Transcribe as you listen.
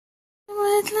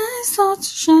I sought to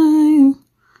shine,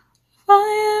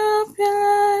 fire up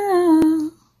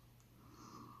your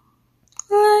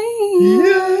light. Yeah.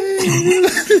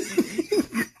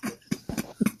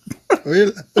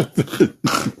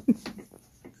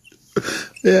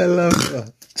 Yeah, I love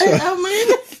that.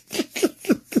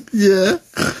 Yeah.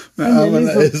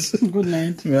 Good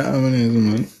night. Yeah,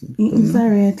 man.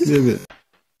 Sorry. Leave it.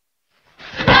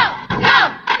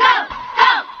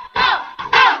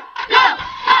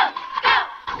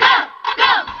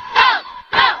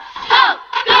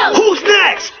 Who's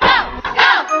next?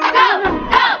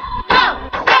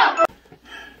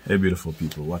 Hey, beautiful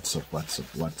people. What's up?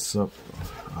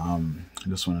 I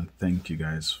just want to thank you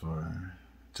guys for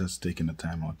just taking the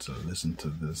time out to listen to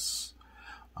this.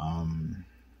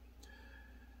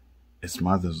 It's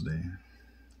Mother's Day.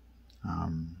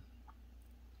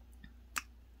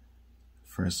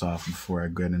 First off, before I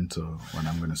get into what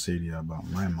I'm going to say to you about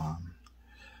my mom,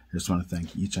 I just want to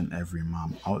thank each and every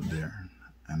mom out there.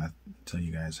 And I tell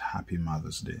you guys, happy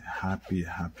Mother's Day. Happy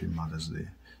Mother's Day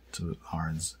to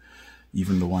ours.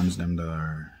 Even the ones them that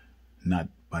are not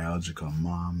biological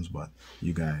moms, but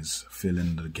you guys fill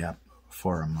in the gap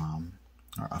for a mom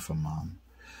or of a mom.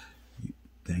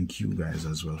 Thank you guys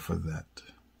as well for that.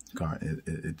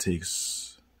 It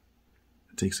takes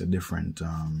a different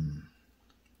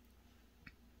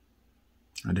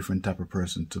type of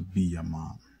person to be a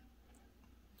mom.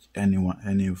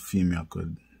 Any female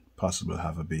could possibly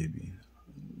have a baby,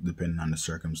 depending on the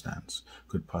circumstance,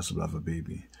 could possibly have a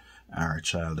baby or a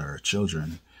child or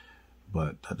children,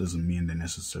 but that doesn't mean they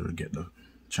necessarily get the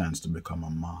chance to become a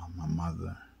mom, a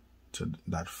mother to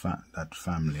that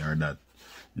family or that,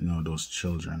 those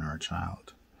children or a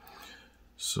child.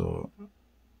 So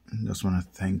I just want to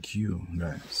thank you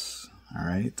guys. All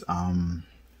right.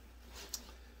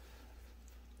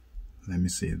 Let me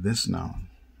say this now.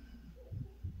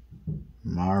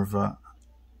 Marva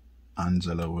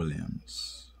Angela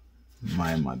Williams,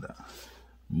 my mother,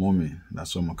 mommy.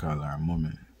 That's what I call her,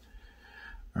 mommy.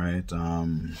 All right.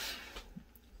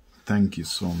 Thank you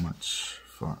so much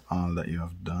for all that you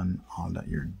have done, all that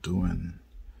you're doing.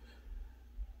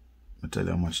 I tell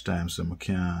you how much time so I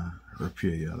can't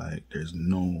repay you. Like, there's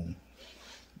no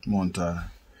amount of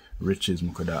riches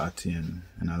I could have attained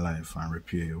in a life and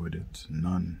repay you with it.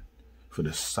 None. For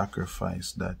the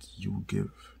sacrifice that you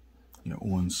give, your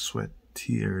own sweat,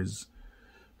 tears,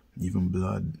 even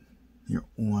blood, your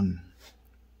own.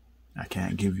 I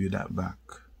can't give you that back.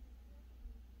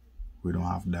 We don't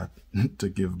have that to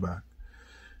give back.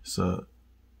 So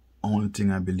only thing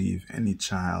I believe any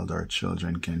child or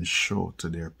children can show to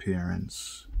their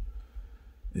parents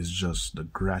is just the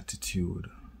gratitude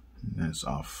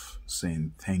of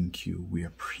saying thank you. We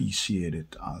appreciate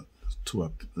it to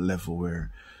a level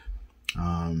where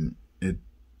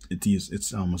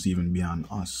it's almost even beyond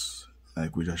us.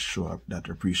 Like, we just show up that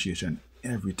appreciation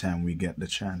every time we get the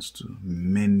chance to.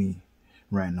 Many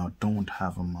right now don't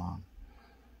have a mom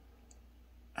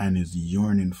and is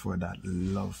yearning for that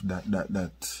love,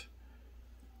 that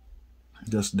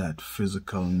just that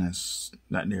physicalness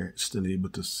that they're still able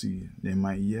to see. They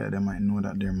might know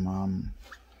that their mom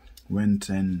went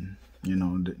and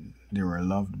they were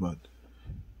loved, but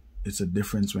it's a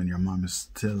difference when your mom is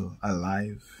still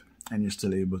alive and you're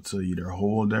still able to either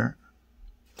hold her.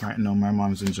 Right now, my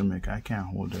mom's in Jamaica. I can't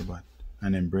hold her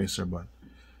and embrace her, but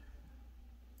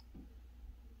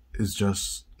it's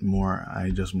just more, I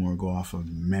just more go off of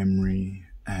memory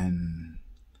and,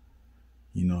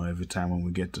 every time when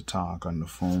we get to talk on the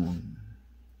phone,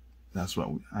 that's what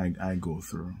I go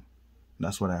through.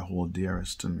 That's what I hold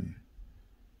dearest to me.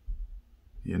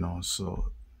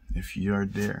 So if you're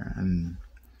there and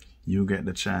you get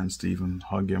the chance to even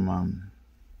hug your mom,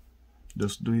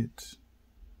 just do it.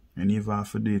 And even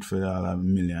if you do it for all a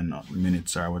million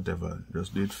minutes or whatever,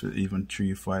 just do it for even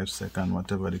 3-5 seconds,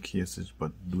 whatever the case is,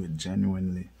 but do it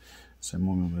genuinely. Say,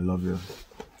 Mommy, we love you.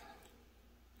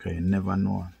 Okay, you never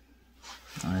know.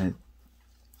 Alright.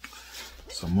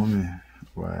 So, Mommy,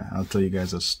 I'll tell you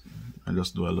guys, I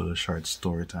just do a little short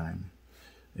story time.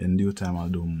 In due time, I'll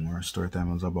do more story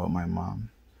times about my mom.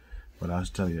 But I'll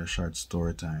tell you a short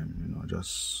story time,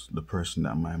 just the person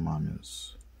that my mom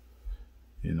is.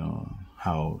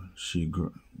 How she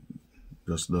grew,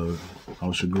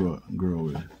 how she grew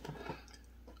with,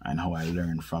 and how I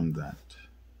learned from that.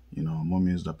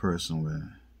 Mommy is the person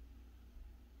where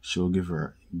she'll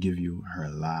give you her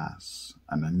last,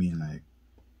 and I mean, like,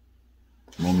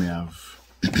 Mommy have,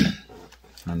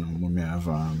 Mommy have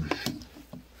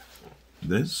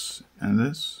this and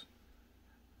this,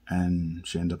 and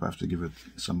she end up have to give it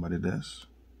somebody this.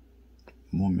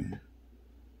 Mommy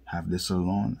have this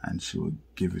alone, and she will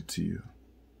give it to you.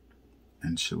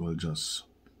 and she will just,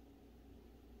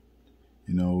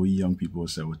 you know, we young people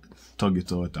say we tug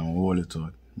it out and hold it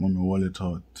out. Mommy hold it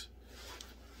out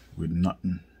with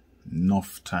nothing,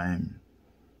 enough time,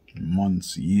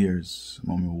 months, years.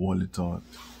 Mommy hold it out.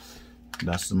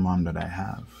 That's the mom that I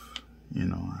have. You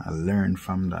know, I learned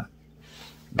from that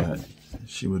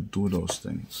she would do those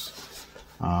things.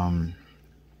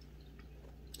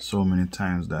 So many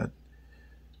times that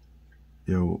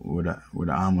would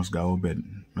I almost go to bed.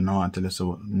 I know until I say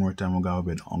more time we go to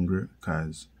bed hungry,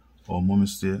 because our mom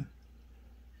say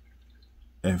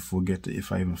if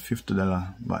I even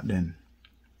 $50 back then,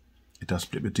 it has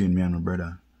split between me and my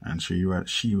brother, and she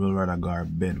will rather go to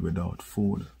bed without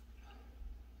food.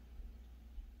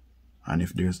 And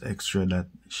if there's extra that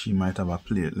she might have a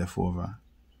plate left over,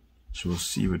 she will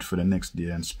save it for the next day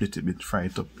and split it, fry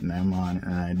it up in the morning,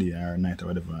 an day or night or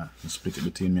whatever, and split it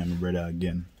between me and my brother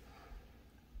again.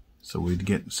 So we'd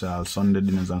get Sunday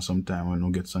dinners, and sometime when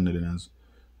we get Sunday dinners,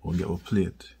 we'll get a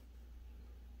plate.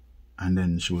 And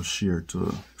then she will share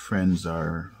to friends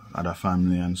or other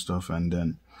family and stuff, and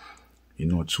then, you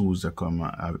know, Tuesday come,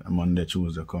 Monday,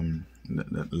 Tuesday come,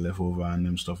 the leftover and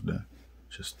them stuff there.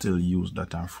 She still use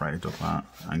that and fry it up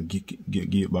and give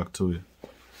it back to you.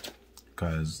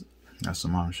 Because that's the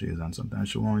mom she is, and sometimes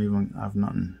she won't even have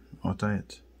nothing out of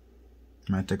it.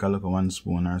 Might take a look at one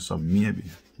spoon or something, maybe.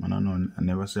 I don't know. I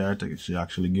never say her take it. She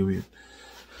actually give it.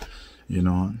 You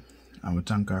know, and we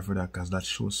thank her for that, because that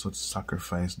shows such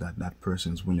sacrifice that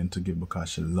person is willing to give, because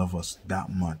she loves us that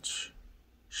much.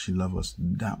 She loves us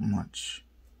that much.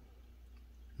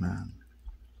 Man.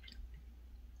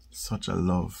 Such a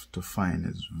love to find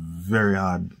is very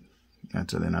hard. I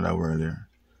tell you another word here.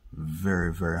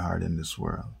 Very, very hard in this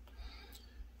world.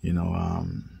 You know,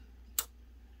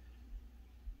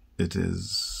 it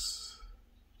is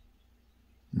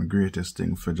my greatest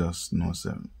thing for just know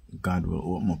that God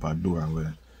will open up a door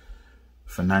where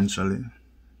financially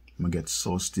I get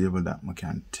so stable that I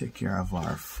can take care of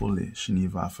her fully. She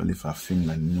never have to lift her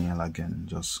fingernail again.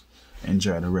 Just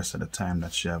enjoy the rest of the time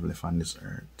that she have left on this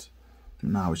earth.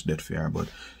 Now it's dead fair, but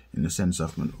in the sense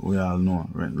of, we all know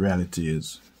reality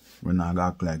is we're not gonna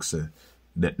act like say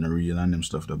death no real and them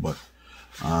stuff there, but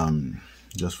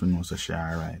just for know so she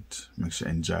alright. Make sure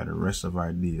enjoy the rest of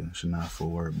our day. She not have to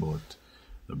worry about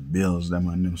the bills them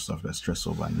and them stuff that stress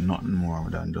over nothing more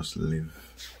than just live.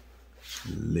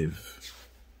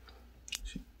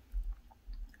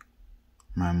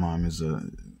 My mom is a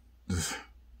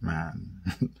man.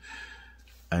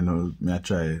 I know I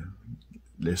try.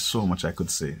 There's so much I could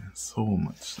say, so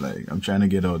much. Like, I'm trying to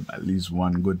get out at least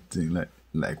one good thing,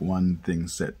 like one thing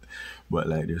set. But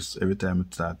like, there's every time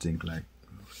I start think like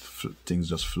things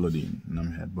just flooding in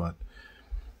my head. But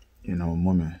you know,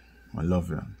 mommy, I love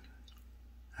you.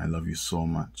 I love you so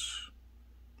much.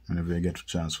 Whenever you get a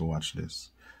chance to watch this,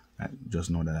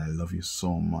 just know that I love you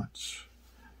so much,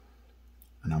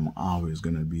 and I'm always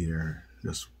gonna be here,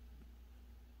 just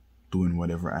doing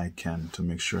whatever I can to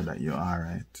make sure that you're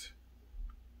alright.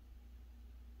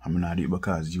 I'm not it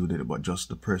because you did it, but just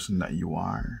the person that you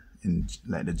are,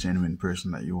 like the genuine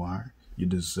person that you are. You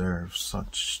deserve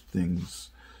such things,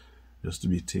 just to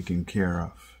be taken care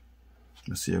of.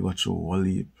 I see I got through a whole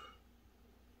heap.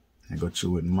 I got through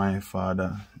with my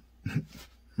father,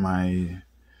 my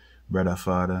brother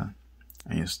father,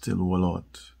 and you still hold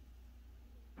out.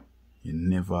 You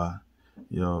never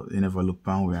look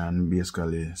upon me and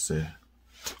basically say,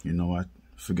 you know what,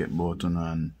 forget about it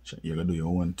and you gotta do your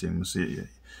own thing. See,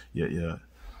 you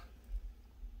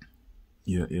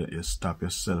stop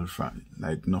yourself from,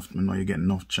 like, enough, you know, you get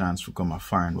enough chance to come a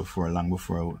foreign long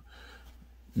before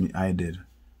I did,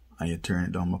 and you turn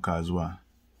it down because what?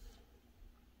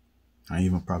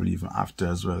 And probably even after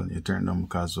as well, you turn it down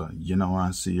because what? You don't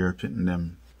want to see your pitting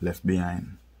them left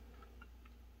behind.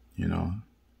 You know,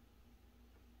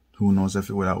 who knows if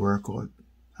it would have worked out,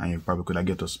 and you probably could have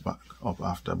get us back up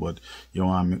after, but you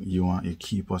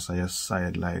keep us at your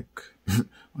side, like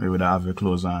we would have your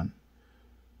clothes on.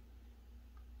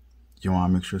 You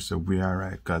want to make sure so we are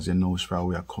right, because you know which where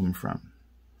we are coming from.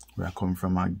 We are coming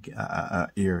from a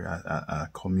area, a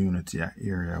community, an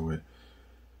area where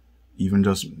even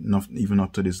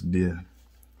up to this day,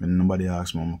 when nobody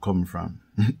asks me where I'm coming from,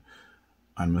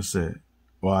 and I say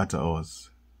Waterhouse,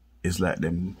 it's like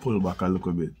them pull back a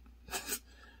little bit.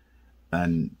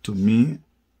 And to me,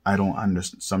 I don't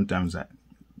understand.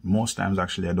 Most times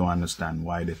actually, I don't understand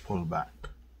why they pull back.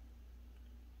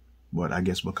 But I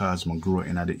guess because I grew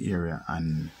in the area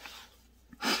and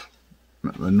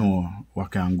I know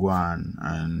what can go on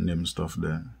and them stuff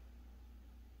there.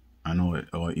 I know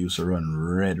it used to run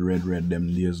red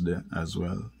them days there as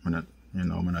well. You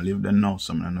know, when I live there now,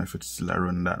 so I don't know if it's still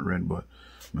around that red, but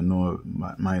I know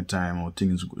my time how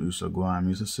things used to go on. I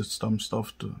used to see some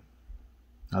stuff too.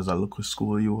 As a local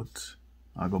school youth,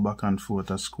 I go back and forth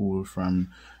to school from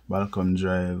Balcom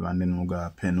Drive, and then we go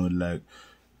to Penwood, like,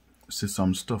 see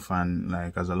some stuff, and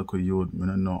like as a local youth, I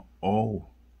don't know how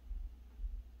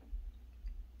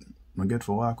I get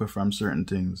to walk away from certain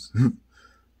things.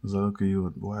 As a local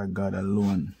youth, boy, God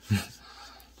alone,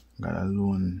 God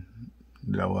alone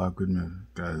did I walk with me,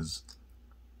 cause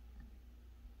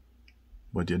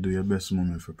but you do your best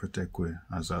moment for protect we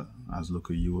as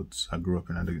local youths. I grew up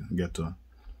in the ghetto.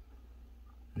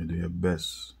 You do your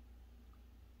best.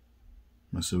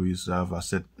 So we used to have a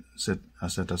set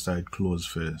aside clothes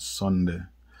for Sunday.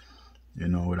 You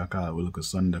know what I call it, we look at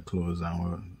Sunday clothes,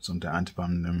 and sometimes Auntie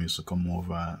Pam and them used to come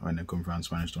over when they come from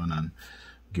Spanish Town and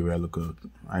give her a little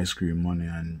ice cream money,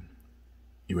 and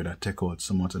you would take out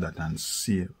some out of that and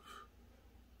save.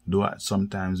 Though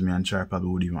sometimes me and Char probably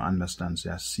would even understand, say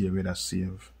I save it, I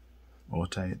save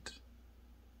out of it.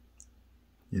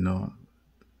 You know,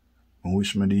 I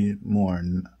wish me the more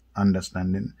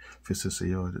understanding if you say,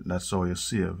 yo, that's how you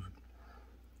save.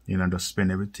 You know, just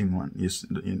spend everything one.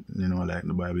 You know, like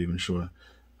the Bible even show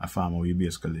a farmer where you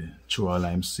basically throw all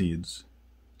lime seeds.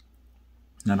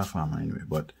 Not a farmer anyway,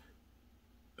 but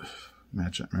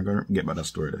I'm gonna get back that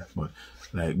story there. But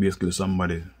like basically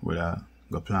somebody will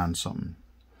go plant something.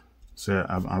 Say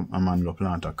a man go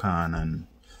plant a corn, and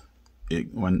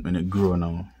when it grow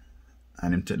now,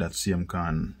 and him take that same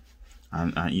corn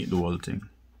and eat the whole thing,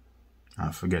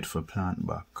 and forget for plant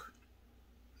back,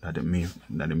 that it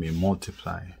may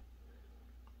multiply.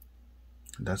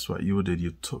 That's what you did.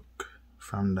 You took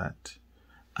from that,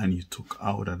 and you took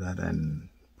out of that and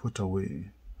put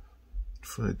away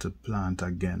for it to plant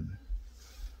again.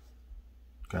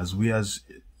 Because we as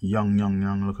young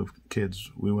little kids,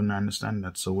 we wouldn't understand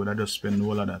that. So we'd just spend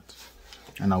all of that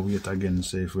and I wait again and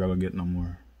say if we ever get no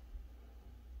more.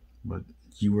 But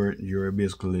you were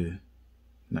basically,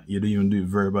 you didn't even do it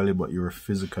verbally, but you were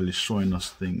physically showing us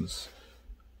things.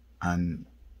 And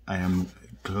I am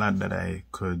glad that I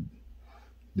could,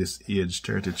 this age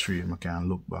 33, I can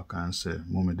look back and say,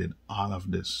 Mommy did all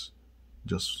of this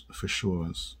just for show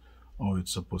us how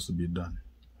it's supposed to be done.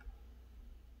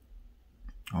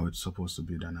 How it's supposed to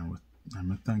be done.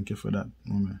 And I thank you for that,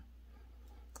 Mommy.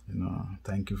 You know,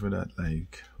 thank you for that.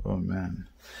 Like, oh man.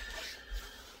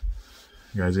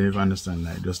 You guys, if you understand,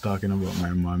 like, just talking about my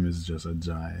mom is just a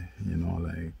joy. You know,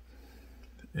 like,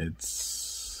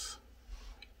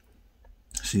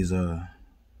 she's a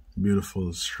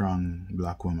beautiful, strong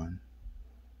black woman.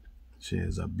 She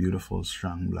is a beautiful,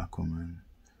 strong black woman.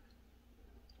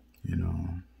 You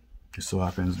know, it so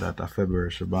happens that a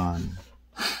February she born.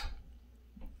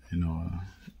 You know,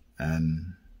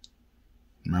 and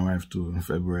my wife too, in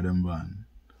February them born.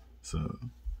 So,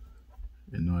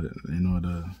 you know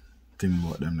the thing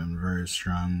about them, they're very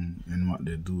strong in what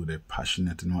they do, they're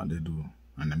passionate in what they do,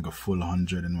 and them go full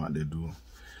 100 in what they do.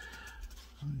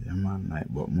 Yeah man, like,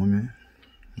 but Mommy,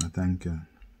 I thank you.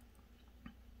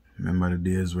 Remember the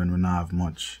days when we not have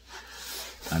much,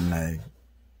 and like,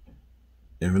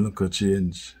 every look at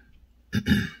change.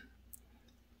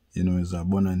 You know, it's a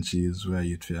bun and cheese where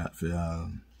you eat for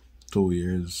 2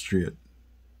 years straight.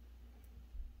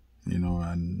 You know,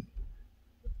 and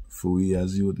for we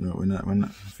as youth,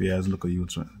 for we as local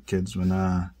youth kids, we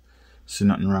not see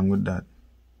nothing wrong with that.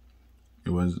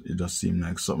 It just seemed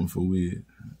like something for we,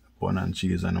 bun and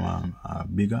cheese, and a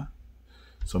bigger,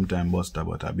 sometimes buster,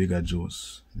 but a bigger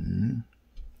juice.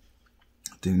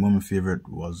 I think my favorite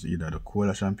was either the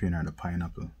cola champagne or the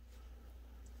pineapple.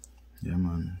 Yeah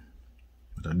man.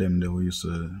 But them they we used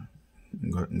to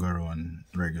go around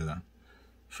regular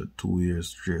for 2 years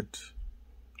straight.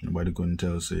 Nobody couldn't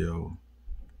tell say, yo,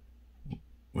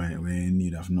 we ain't in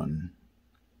need of nothing.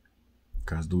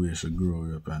 Cause the way she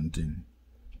grew up and thing.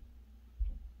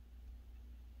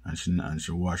 And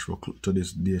she wash her clothes. To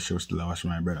this day she still wash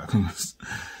my brother.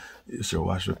 She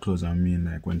wash her clothes, I mean,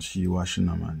 like when she washing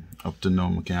them, man. Up to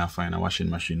now I can't find a washing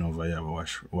machine over here to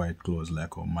wash white clothes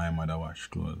like how my mother wash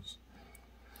clothes.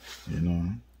 You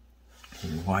know,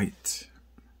 white.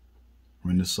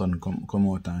 When the sun come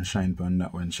out and shine on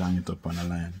that, when shine it up on the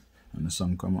line, and the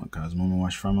sun come out, cause Mama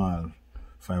wash from all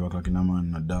 5 o'clock in the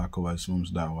morning, the dark hours, Mom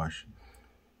start wash.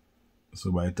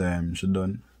 So by the time she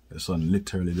done, the sun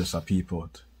literally just a peep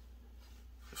out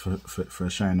for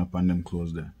shine up on them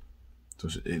clothes there. So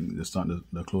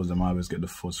the clothes them always get the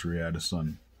first ray of the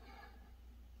sun.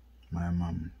 My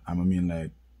mom, I mean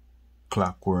like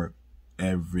clockwork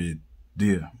every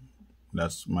day.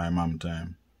 That's my mom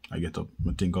time. I get up,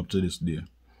 I think up to this day.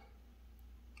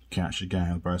 She can't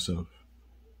help herself.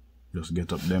 just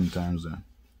get up them times then.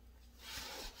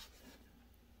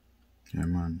 Yeah,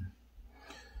 man.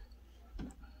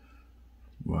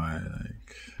 Why,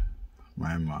 like,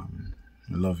 my mom,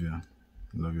 I love you. I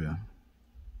love you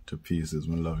to pieces.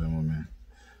 I love you, mommy.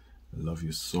 I love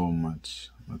you so much.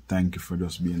 But thank you for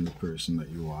just being the person that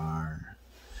you are.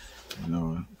 You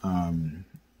know,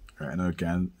 right now, if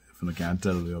I can't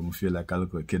tell you, I feel like I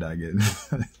look like a kid again.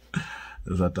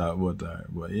 As I talk about her.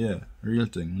 But yeah, real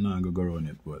thing. I'm not going to go around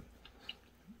it, but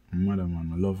mother,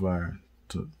 man, I love her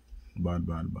to bad.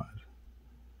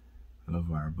 I love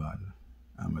her bad.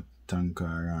 I'm a thank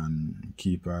her and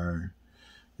keep her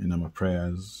in my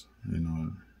prayers. You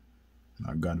know,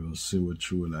 that God will see what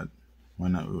through that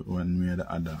when we're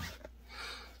the other.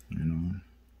 You know,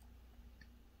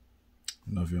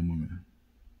 love your mommy.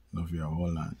 Love you a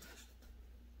whole lot.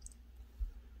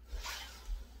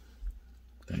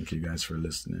 Thank you guys for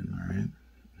listening, alright?